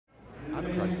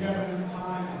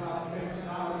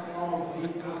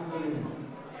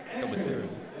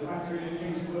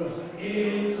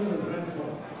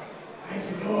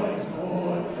some noise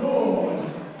for George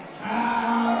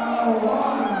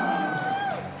Caruana.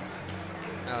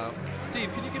 Now, Steve,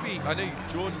 can you give me, I know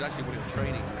George is actually one of your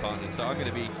training partners, so I'm going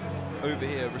to be over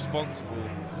here responsible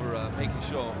for making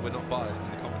sure we're not biased in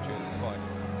the commentary of this fight.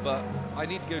 But I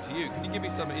need to go to you. Can you give me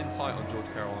some insight on George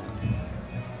Caruana?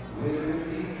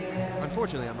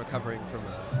 Unfortunately, I'm recovering from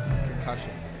a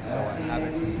concussion, so I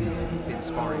haven't been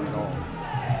sparring at all,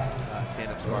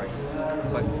 stand-up sparring.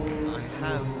 But I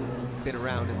have been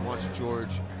around and watched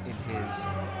George in his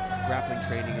grappling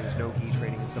training, in his no-gi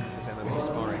training, and some of his MMA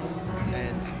sparring.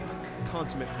 And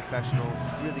consummate professional,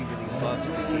 really, really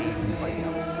loves the game of fighting.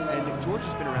 And George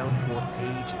has been around for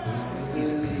ages.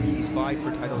 He's vied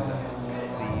for titles at the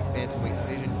bantamweight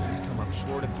division. He's come up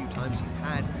short a few times. He's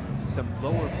had some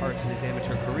lower parts in his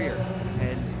amateur career,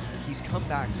 and he's come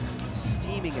back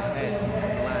steaming ahead in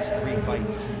the last 3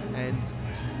 fights. And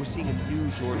we're seeing a new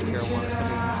George Caruana,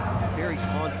 somebody who's very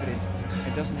confident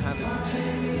and doesn't have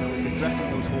is addressing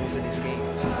those holes in his game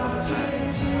from the past.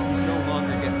 He's no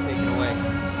longer getting taken away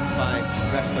by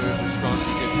wrestlers or strong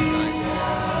jiu-jitsu guys.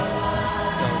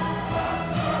 So,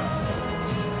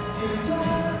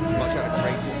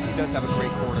 he does have a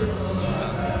great corner.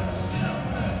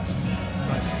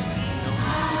 But,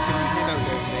 he came out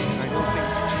here today, and I know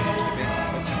things have changed a bit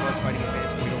because he was fighting at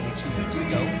bantamweight only 2 weeks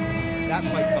ago. That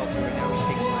fight fell through, and now he's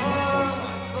taking line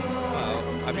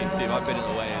 145. I mean, Steve, I've been at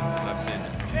the weigh-ins and I've seen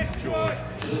George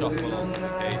shuffle along the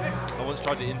cage. I once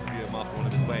tried to interview him after one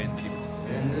of his weigh-ins. He was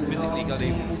physically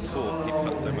unable to talk. He'd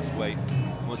cut so much weight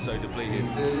and was so depleted.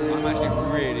 I'm actually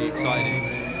really excited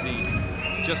to see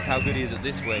just how good he is at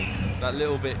this weight. That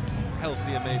little bit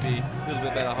healthier, maybe a little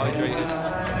bit better hydrated.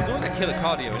 He's always a killer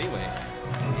cardio anyway.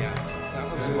 Yeah, that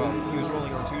was well. He was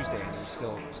rolling on Tuesday and he was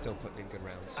still putting in good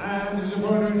rounds. So. And his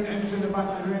opponent entering the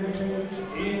battle in the cage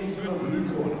into the blue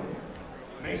corner.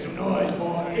 Make some noise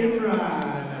for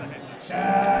Imran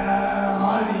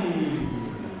Chalani.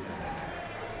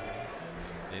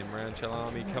 Imran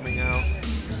Chalani coming out.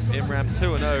 Imran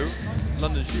 2-0.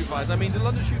 London shoot fights. I mean, do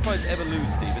London shoot fights ever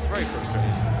lose, Steve? It's very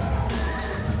frustrating.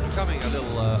 It's becoming a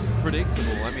little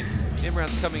predictable. I mean,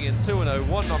 Imran's coming in 2-0,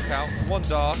 1 knockout, 1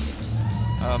 DAS.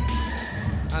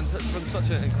 And from such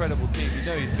an incredible team, you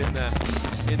know he's been there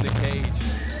in the cage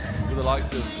with the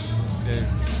likes of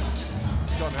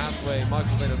John Hathaway,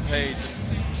 Michael Venom Page,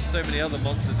 and so many other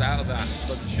monsters out of that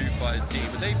London Shoot Fighters team.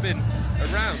 But they've been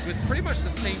around with pretty much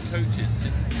the same coaches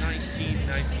since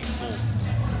 1994.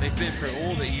 They've been through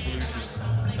all the evolutions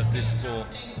of this sport.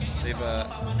 They've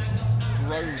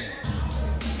grown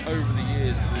over the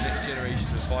years with the next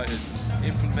generation of fighters,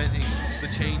 implementing the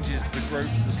changes, the growth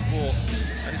of the sport,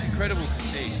 and it's incredible to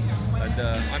see. And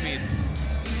I mean,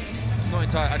 not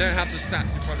entirely, I don't have the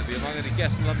stats in front of me. If I'm going to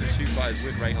guess, London Shoot Fighters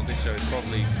win rate on this show is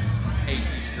probably 80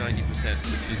 to 90%,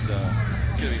 which is it's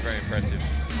going to be very impressive.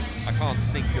 I can't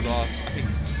think of last. I think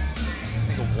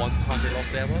a one-time they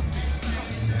lost ever.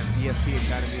 Yeah, BST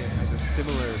Academy has a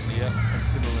similar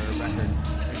record.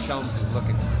 And chemz is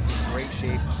looking in great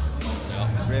shape,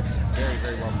 ripped, very,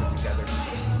 very well put together.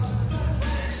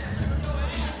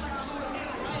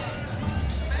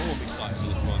 Oh, I'm excited for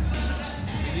this one.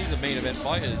 I mean, these are main event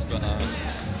fighters, but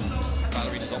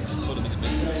Ballerina's opted to put them in the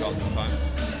middle card this time.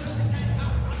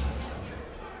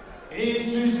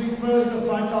 Introducing first the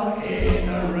fighter in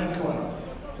the red corner,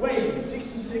 weighing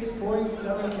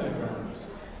 66.7 kilograms,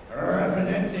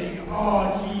 representing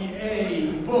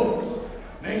RGA Books.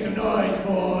 Make some noise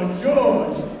for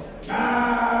George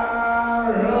Caruana.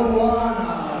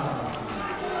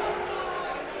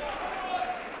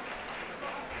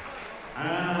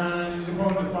 And his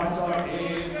opponent fighter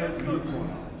in the blue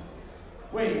corner,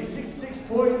 weighing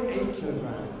 66.8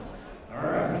 kilograms,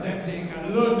 representing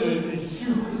London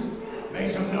Shoot. Make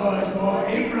some noise for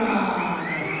Imran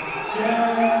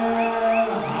Chalani.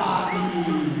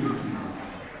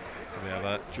 We have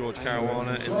George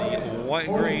Caruana in the white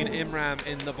and green, Imran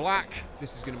in the black.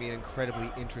 This is going to be an incredibly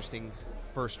interesting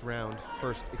first round,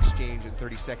 first exchange in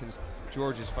 30 seconds.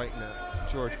 George is fighting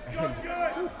George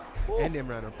and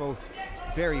Imran are both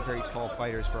very, very tall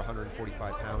fighters for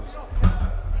 145 pounds.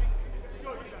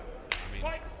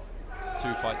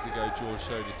 2 fights ago, George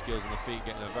showed his skills on the feet,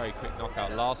 getting a very quick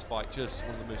knockout. Last fight, just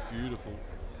one of the most beautiful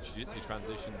jiu-jitsu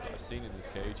transitions I've seen in this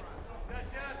cage.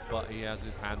 But he has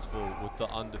his hands full with the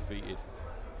undefeated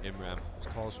Imran. There's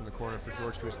calls from the corner for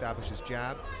George to establish his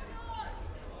jab.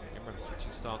 Imran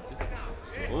switching stances.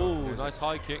 Oh, nice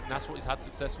high kick. And that's what he's had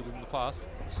success with in the past.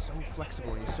 He's so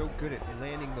flexible and he's so good at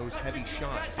landing those heavy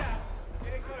shots.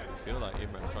 I feel like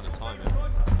Imran's trying to time him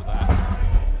for that.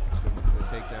 He's going for the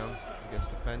takedown against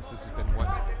the fence. This has been what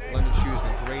London Shoe's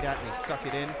been great at, and they suck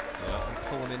it in and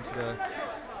pull him into the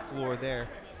floor there.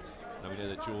 Now we know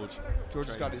that George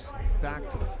has got his back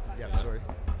to the... Yeah, sorry.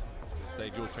 I was going to say,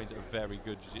 George trains at a very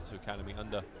good Jiu-Jitsu academy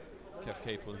under Kev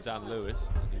Capel and Dan Lewis.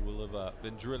 He will have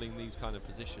been drilling these kind of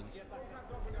positions.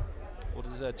 What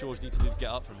does George need to do to get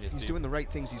up from here, He's Steve? doing the right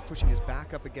things. He's pushing his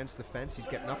back up against the fence. He's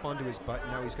getting up onto his butt.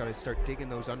 Now he's got to start digging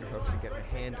those underhooks and getting a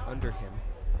hand under him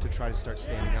to try to start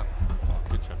standing up. Oh,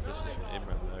 good transitions from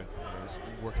Imran, though. Yeah, he's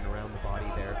working around the body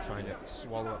there, trying to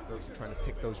swallow up those, trying to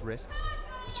pick those wrists.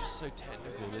 It's just so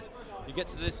technical. You get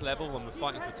to this level when we're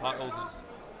fighting for titles, and it's,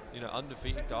 you know,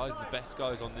 undefeated guys, the best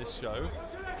guys on this show.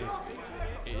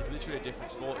 It's literally a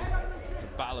different sport. It's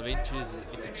a battle of inches.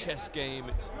 It's a chess game.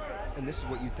 And this is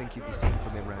what you'd think you'd be seeing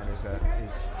from Imran,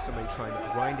 is somebody trying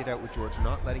to grind it out with George,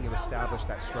 not letting him establish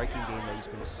that striking game that he's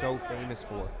been so famous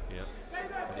for. Yeah.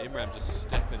 And Imran just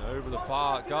stepping over the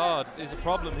guard. There's a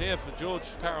problem here for George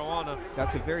Caruana.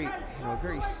 That's a very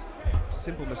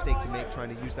simple mistake to make,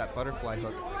 trying to use that butterfly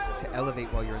hook to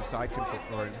elevate while you're in side control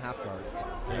or in half guard.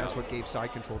 And that's what gave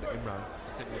side control to Imran.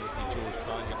 I think we're going to see George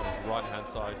trying it on his right hand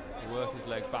side, work his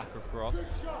leg back across,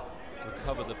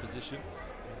 recover the position,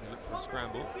 and look for a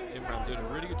scramble. Imran doing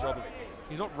a really good job of,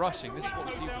 he's not rushing. This is what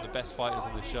we see from the best fighters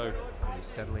on the show. He's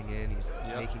settling in, he's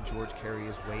making George carry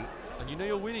his weight. And you know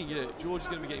you're winning. You know, George is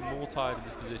going to be getting more tired in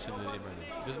this position than Imran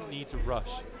is. He doesn't need to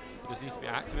rush. He just needs to be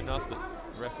active enough that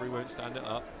the referee won't stand it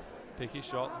up, pick his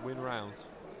shots, win rounds.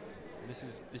 And this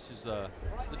is the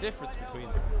difference between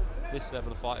this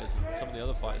level of fighters and some of the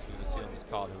other fighters we're going to see on this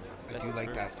card. I do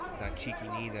like that cheeky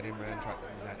knee that Imran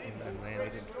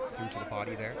landed and threw to the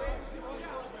body there.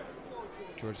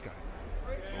 George got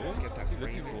it. Get that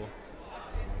frame. For?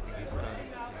 I think he's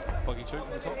bugging choke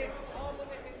from the top.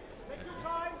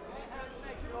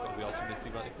 Got to be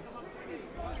optimistic about this thing.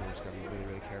 George's got to be really,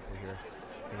 really careful here.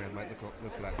 Imran might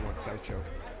look for that north-south choke.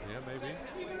 Yeah, maybe.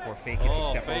 Or fake it to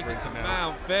step over into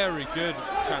mount. Very good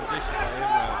transition by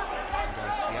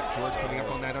Imran. Yep, George coming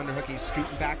up on that underhook. He's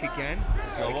scooting back again.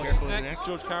 He's got to be watch careful next. in the neck.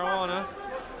 George Caruana.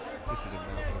 This is a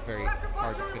mount. Very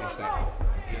hard to finish that.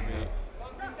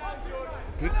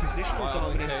 Good positional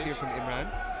dominance here from Imran.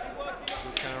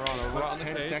 Caruana right on the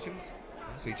 10 cage. seconds.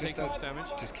 So he just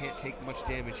can't take much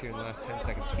damage here in the last 10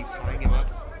 seconds. Keep tying him up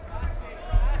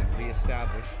and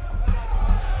re-establish.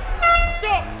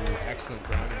 Excellent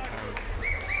ground and pound.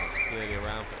 That's clearly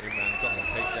around for Imran. Got the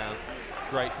takedown.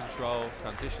 Great control.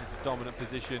 Transition to dominant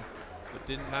position, but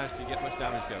didn't manage to get much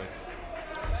damage going.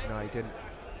 No, he didn't.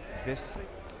 This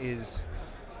is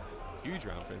a huge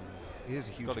round for him. It is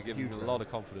a huge round. Got to give him a lot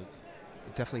of confidence.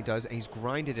 It definitely does, and he's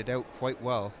grinded it out quite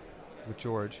well with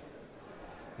George.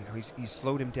 You know, he's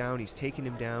slowed him down, he's taken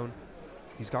him down,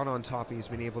 he's got on top, and he's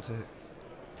been able to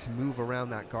move around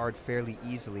that guard fairly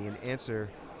easily and answer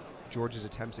George's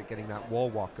attempts at getting that wall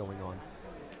walk going on.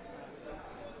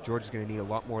 George is going to need a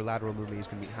lot more lateral movement. He's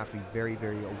going to have to be very,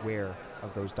 very aware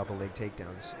of those double leg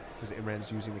takedowns, because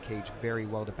Imran's using the cage very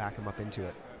well to back him up into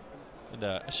it. And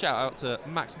a shout out to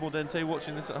Max Mordente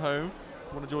watching this at home,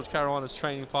 one of George Caruana's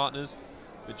training partners.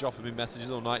 Been dropping me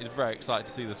messages all night. He's very excited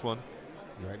to see this one.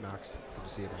 You're right, Max. Good to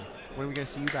see you, man. When are we going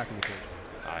to see you back in the cage?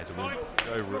 He's a win.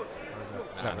 Go Rook.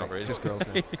 Nah, not really. Just girls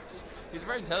now. He's a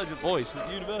very intelligent boy. He's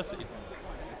at university.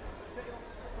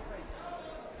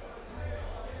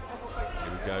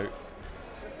 Here we go.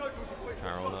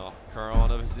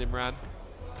 Caruana versus Imran.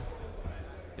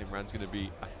 Imran's going to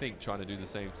be, I think, trying to do the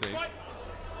same thing. Yeah.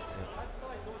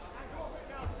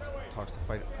 Talks to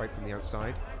fight from the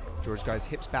outside. George got his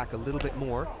hips back a little bit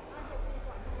more.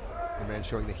 Imran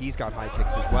showing that he's got high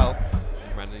kicks as well.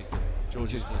 Imran needs to, George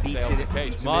just needs to beats stay it. off the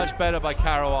cage. Much better by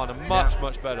Caruana.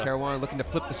 Much better. Caruana looking to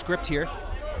flip the script here.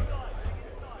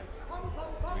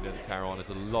 We know that Caruana's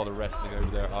a lot of wrestling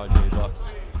over there at RJ Bucks.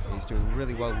 He's doing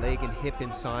really well. Leg and hip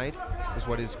inside is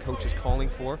what his coach is calling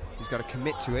for. He's got to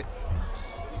commit to it.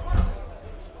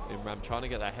 Imran trying to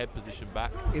get that head position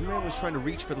back. Imran was trying to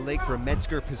reach for the leg for a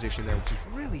Metzger position there, which is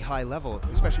really high level,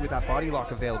 especially with that body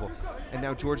lock available. And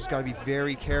now George has got to be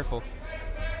very careful.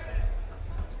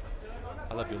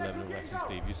 I love your level of wrestling,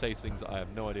 Steve. You say things that I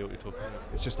have no idea what you're talking about.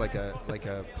 It's just like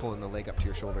a pulling the leg up to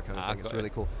your shoulder kind of thing. It's really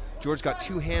cool. George got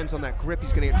two hands on that grip.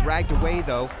 He's going to get dragged away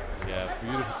though. Yeah,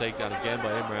 beautiful takedown again by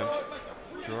Imran.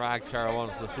 Drags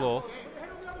Caruana to the floor.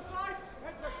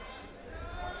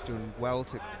 He's doing well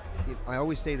to. I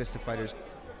always say this to fighters.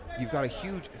 You've got a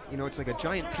huge, you know, it's like a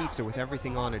giant pizza with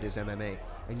everything on it is MMA,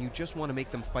 and you just want to make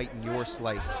them fight in your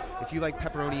slice. If you like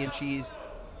pepperoni and cheese,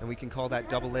 and we can call that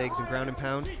double legs and ground and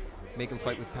pound, make them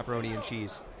fight with pepperoni and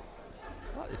cheese.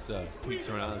 It's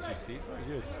pizza analogy, Steve.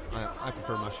 Very good. I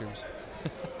prefer mushrooms.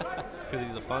 Because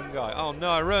he's a fun guy. Oh no,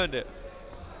 I ruined it.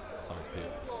 Sorry, Steve.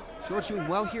 George doing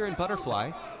well here in butterfly.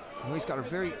 You know, he's got a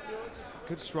very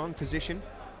good strong position.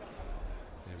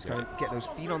 He's got to get those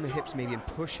feet on the hips maybe and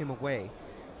push him away.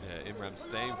 Yeah, Imran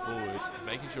staying forward,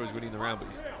 making sure he's winning the round,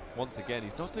 but once again,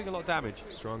 he's not doing a lot of damage.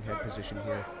 Strong head position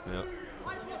here. Yeah.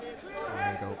 And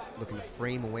there you go, looking to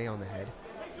frame away on the head.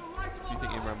 Do you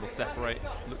think Imran will separate,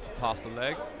 look to pass the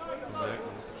legs? No, he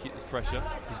wants to keep this pressure.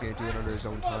 He's going to do it under his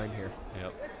own time here.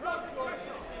 Yep.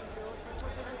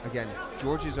 Again,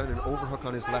 George is on an overhook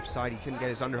on his left side. He couldn't get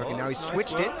his underhook, and now he's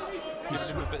switched it. He's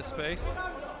giving him a bit of space.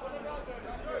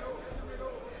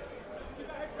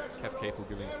 Kev Capel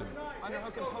giving some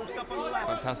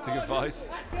fantastic advice.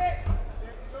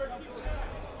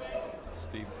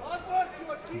 Steve.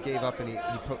 He gave up, and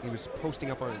he was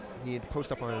posting up on. He had to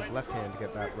post up on his left hand to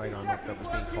get that right arm up that was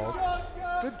being called.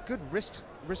 Good wrist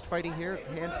fighting here,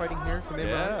 hand fighting here from Imran.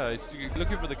 Yeah, he's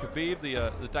looking for the Khabib,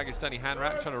 the Dagestani hand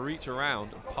wrap, trying to reach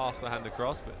around and pass the hand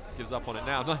across, but gives up on it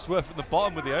now. Nice work from the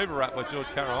bottom with the overwrap by George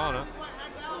Caruana.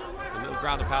 A little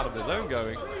ground and pound of his own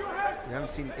going. We haven't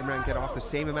seen Imran get off the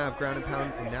same amount of ground and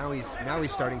pound, and now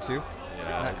he's starting to.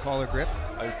 Yeah, that collar grip.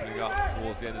 Opening up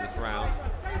towards the end of this round.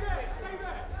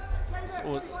 It's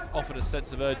offered a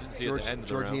sense of urgency at the end of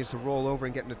the round. George needs to roll over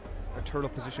and get in a turtle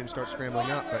position and start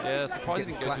scrambling up. But yeah,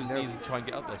 surprisingly go to his out. knees and try and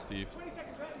get up there, Steve.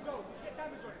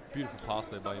 Beautiful pass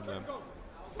there by him then.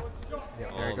 Yeah,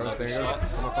 there he goes, there he goes.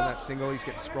 Come up on that single, he's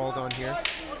getting sprawled on here.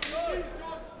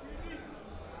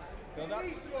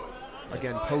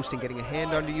 Again, posting, getting a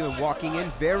hand under you and walking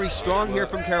in. Very strong here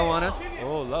from Caruana.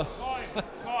 Oh, love.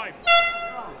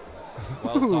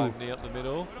 Well-timed knee up the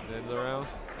middle, the end of the round.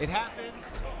 It happens.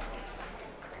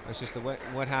 That's just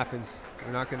what happens.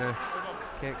 We're not gonna,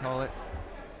 can't call it.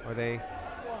 That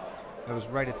was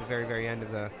right at the very, very end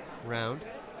of the round.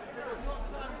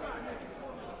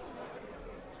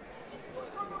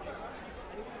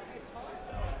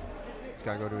 He's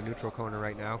got to go to a neutral corner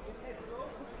right now.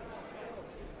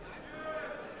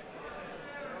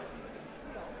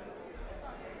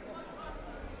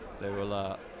 They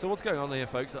will. So what's going on here,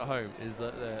 folks, at home, is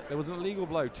that there was an illegal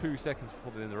blow 2 seconds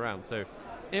before the end of the round. So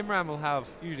Imran will have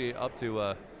usually up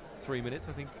to 3 minutes,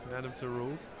 I think, added to the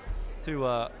rules,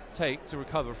 to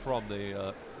recover from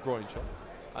the groin shot,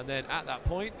 and then at that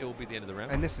point it will be the end of the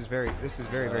round. And this is very,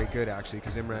 very good actually,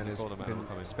 because Imran has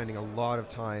been spending a lot of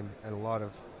time and a lot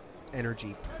of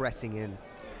energy pressing in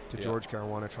to George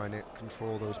Caruana, trying to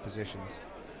control those positions.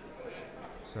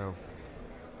 So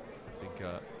I think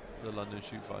the London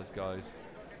Shoot Fighters guys.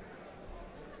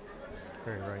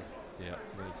 Very right. Yeah,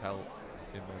 I'm going to tell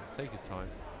Imran to take his time.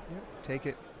 Yeah, take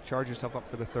it, charge yourself up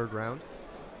for the third round,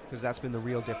 because that's been the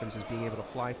real difference, is being able to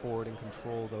fly forward and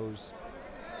control those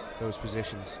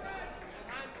positions.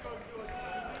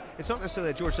 It's not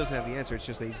necessarily that George doesn't have the answer, it's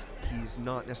just that he's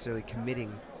not necessarily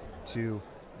committing to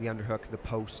the underhook, the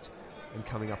post, and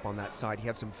coming up on that side. He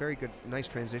had some very good, nice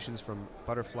transitions from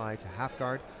butterfly to half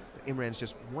guard, but Imran's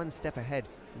just one step ahead.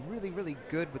 Really, really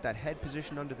good with that head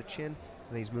position under the chin,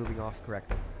 and he's moving off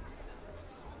correctly.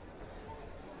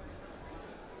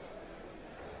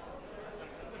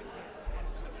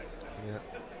 Yeah,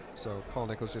 so Paul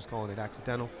Nichols just calling it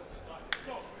accidental.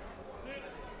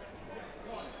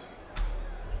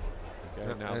 Okay,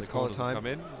 yep, now the call doesn't come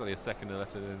in. There's only a second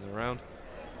left at the end of the round.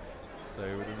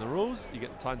 So within the rules, you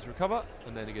get the time to recover,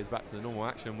 and then it goes back to the normal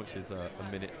action, which is a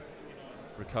minute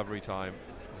recovery time.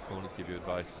 The corners give you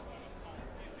advice.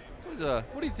 So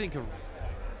what do you think of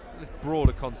this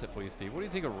broader concept for you, Steve? What do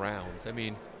you think of rounds? I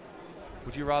mean,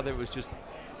 would you rather it was just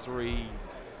 3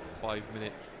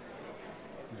 5-minute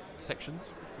sections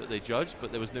that they judged,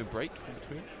 but there was no break in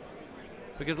between?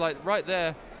 Because like right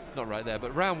there, not right there,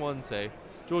 but round one, say,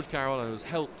 George Caruana was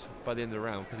helped by the end of the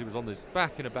round because he was on his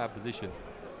back in a bad position.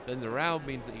 Then the round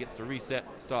means that he gets to reset,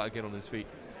 start again on his feet.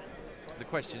 The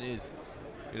question is,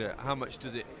 how much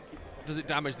does it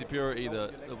damage the purity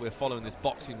that we're following this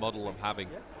boxing model of having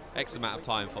X amount of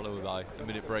time followed by a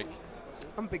minute break?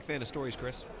 I'm a big fan of stories,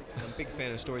 Chris. I'm a big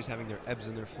fan of stories having their ebbs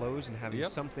and their flows, and having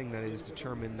something that is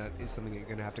determined, that is something that you're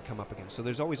going to have to come up against. So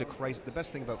there's always a crisis. The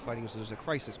best thing about fighting is there's a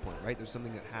crisis point, right? There's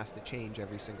something that has to change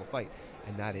every single fight,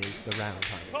 and that is the round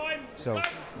time. So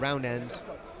round ends,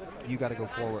 you got to go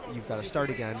forward. You've got to start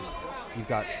again. You've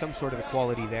got some sort of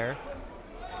equality there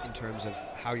in terms of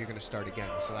how you're going to start again.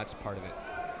 So that's a part of it.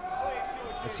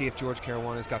 Let's see if George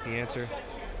Caruana's got the answer.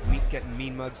 Getting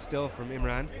mean mugs still from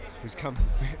Imran, who's come.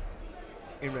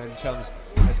 Imran Chemz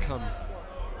has come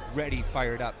ready,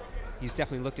 fired up. He's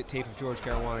definitely looked at tape of George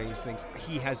Caruana. He thinks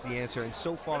he has the answer, and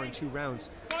so far in 2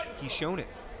 rounds, he's shown it.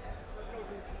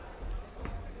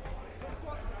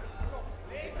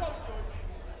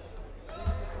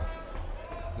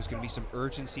 There's going to be some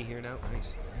urgency here now.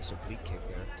 Nice oblique kick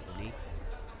there to the knee.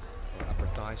 Or upper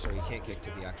thigh, sorry, you can't kick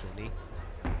to the actual knee.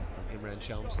 Imran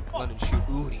Chemz. London shoot.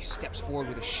 Ooh, and he steps forward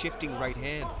with a shifting right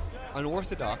hand.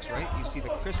 Unorthodox, right? You see the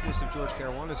crispness of George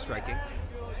Caruana striking.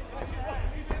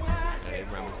 Yeah,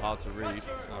 Imran was hard to read.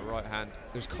 Right hand.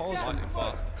 There's calls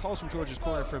from George's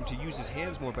corner for him to use his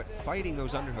hands more, but fighting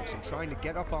those underhooks and trying to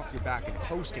get up off your back and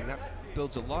posting, that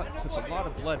builds a lot, puts a lot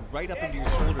of blood right up into your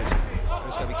shoulders. You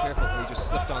just gotta be careful. He just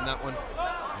slipped on that one.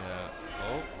 Yeah.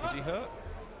 Oh, is he hurt?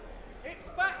 Hips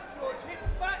back, George,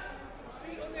 hips back.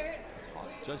 Feet on the hips. Hard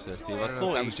to judge there, Steve. I don't know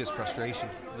if that was just frustration.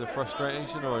 The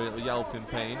frustration or a yelp in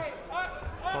pain.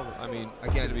 Probably, I mean,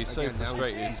 again, to be so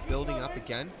frustrated. Now he's building up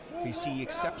again. You see, he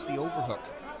accepts the overhook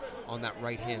on that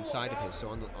right-hand side of his. So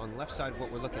on the left side,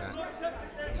 what we're looking at,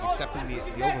 he's accepting the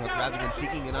overhook rather than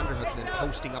digging an underhook and then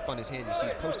posting up on his hand. You see,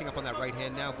 he's posting up on that right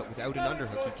hand now, but without an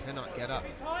underhook, he cannot get up.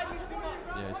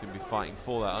 Yeah, he's going to be fighting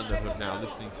for that underhook now,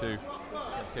 listening to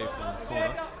okay from his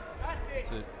corner.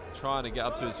 So trying to get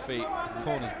up to his feet. His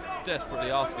corner's desperately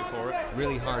asking for it.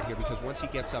 Really hard here because once he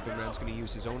gets up, Imran's going to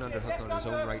use his own underhook on his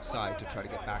own right side to try to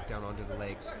get back down onto the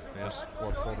legs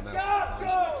or pull them out. There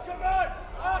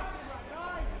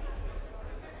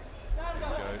you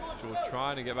go. George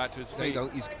trying to get back to his feet. There you go.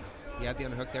 He had the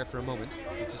underhook there for a moment.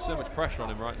 There's just so much pressure on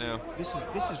him right now. This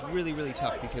is really, really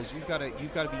tough because you've got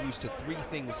to be used to three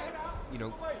things. You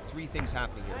know, three things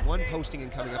happening here. One, posting and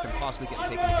coming up and possibly getting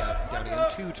taken down again.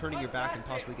 Two, turning your back and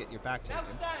possibly getting your back taken.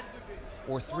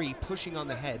 Or three, pushing on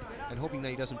the head and hoping that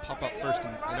he doesn't pop up first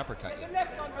and uppercut you.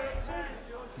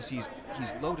 You see,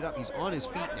 he's loaded up. He's on his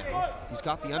feet now. He's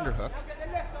got the underhook.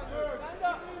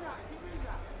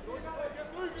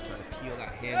 He's trying to peel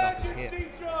that hand off his hip.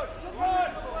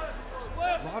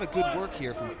 A lot of good work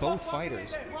here from both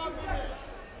fighters.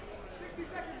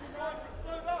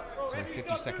 There's only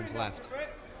 50 seconds left.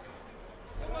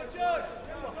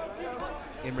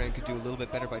 Imran could do a little bit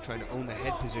better by trying to own the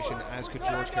head position, as could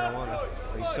George Caruana.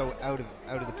 He's so out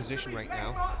of the position right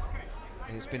now,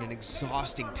 and it's been an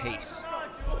exhausting pace.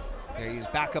 There he is,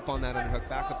 back up on that underhook,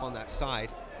 back up on that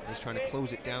side. He's trying to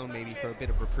close it down maybe for a bit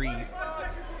of reprieve.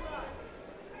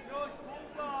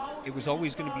 It was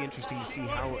always going to be interesting to see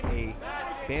how a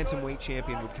bantamweight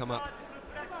champion would come up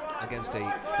against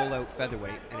a full-out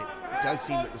featherweight, and it does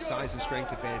seem that the size and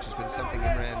strength advantage has been something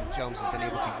Imran Chemz has been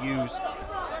able to use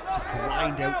to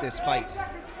grind out this fight.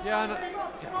 Yeah, and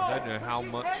I don't know how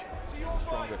much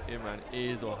stronger Imran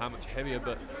is or how much heavier,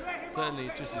 but certainly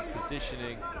it's just his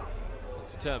positioning,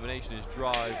 his determination, his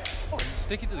drive, and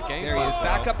sticking to the game. There he is,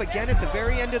 back up again at the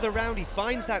very end of the round. He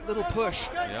finds that little push.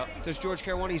 Yep. Does George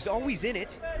Caruana? He's always in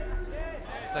it.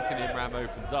 The second Imran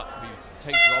opens up, he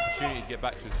takes the opportunity to get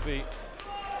back to his feet.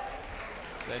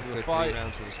 Then we'll fight. 3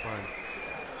 rounds for the sparring.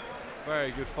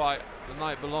 Very good fight. The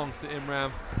night belongs to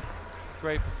Imran.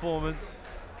 Great performance.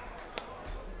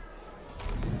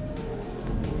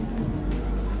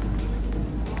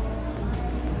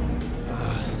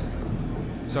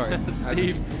 Sorry,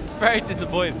 Steve. Very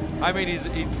disappointed. I mean,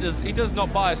 he does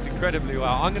not biased incredibly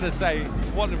well. I'm going to say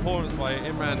what an performance by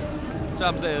Imran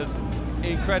Chemz is.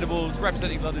 Incredible. It's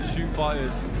representing London shoot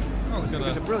fighters. Oh, it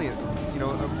was a brilliant,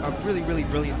 a really, really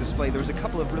brilliant display. There was a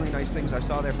couple of really nice things I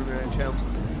saw there from Imran Chemz.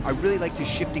 I really liked his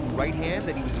shifting right hand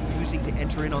that he was using to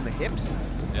enter in on the hips.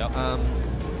 Yep.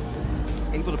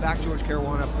 Able to back George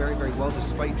Caruana up very, very well,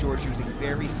 despite George using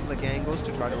very slick angles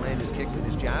to try to land his kicks and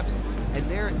his jabs. And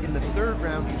there in the third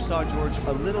round, you saw George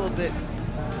a little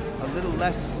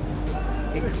less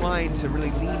inclined to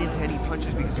really lean into any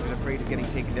punches because he was afraid of getting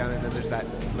taken down, and then there's that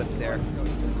slip there.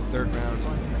 Third round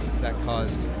that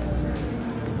caused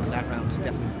that round to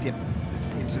definitely dip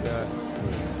into the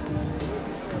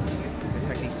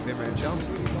techniques of Imran Chemz.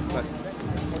 But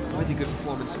really good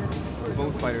performance from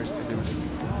both fighters, and there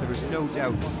was no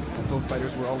doubt that both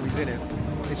fighters were always in it.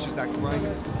 It's just that grind,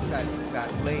 that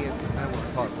lay-in, I don't want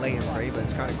to call it lay-in pray, but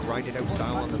it's kind of grinded out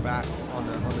style on the back, on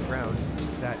the ground,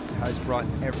 that has brought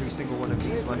every single one of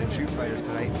these London shoot fighters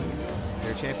tonight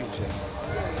their championships.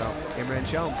 So, Imran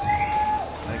Chemz,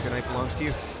 I think the night belongs to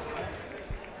you.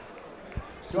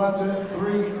 So after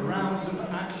 3 rounds of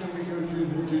action, we go to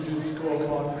the judges'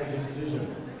 scorecard for a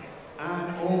decision.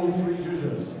 And all 3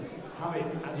 judges have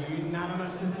it as a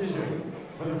unanimous decision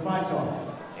for the fighter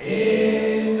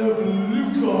in the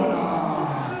blue corner,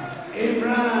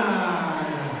 Imran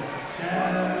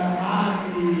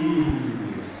Chemz.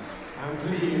 And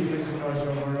please make some noise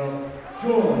for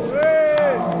George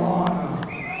Caruana.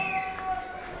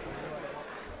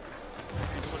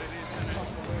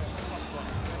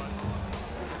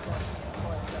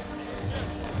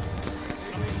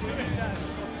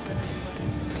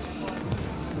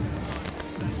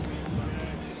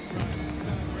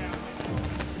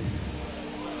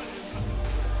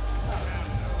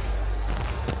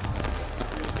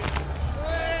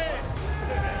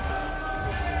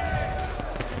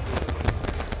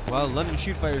 Well, London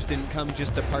Shootfighters didn't come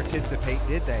just to participate,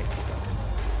 did they?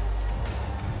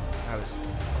 That was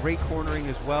great cornering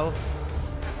as well.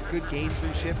 Good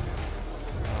gamesmanship.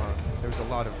 There was a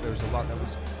lot that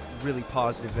was really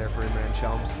positive there for Imran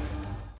Chemz.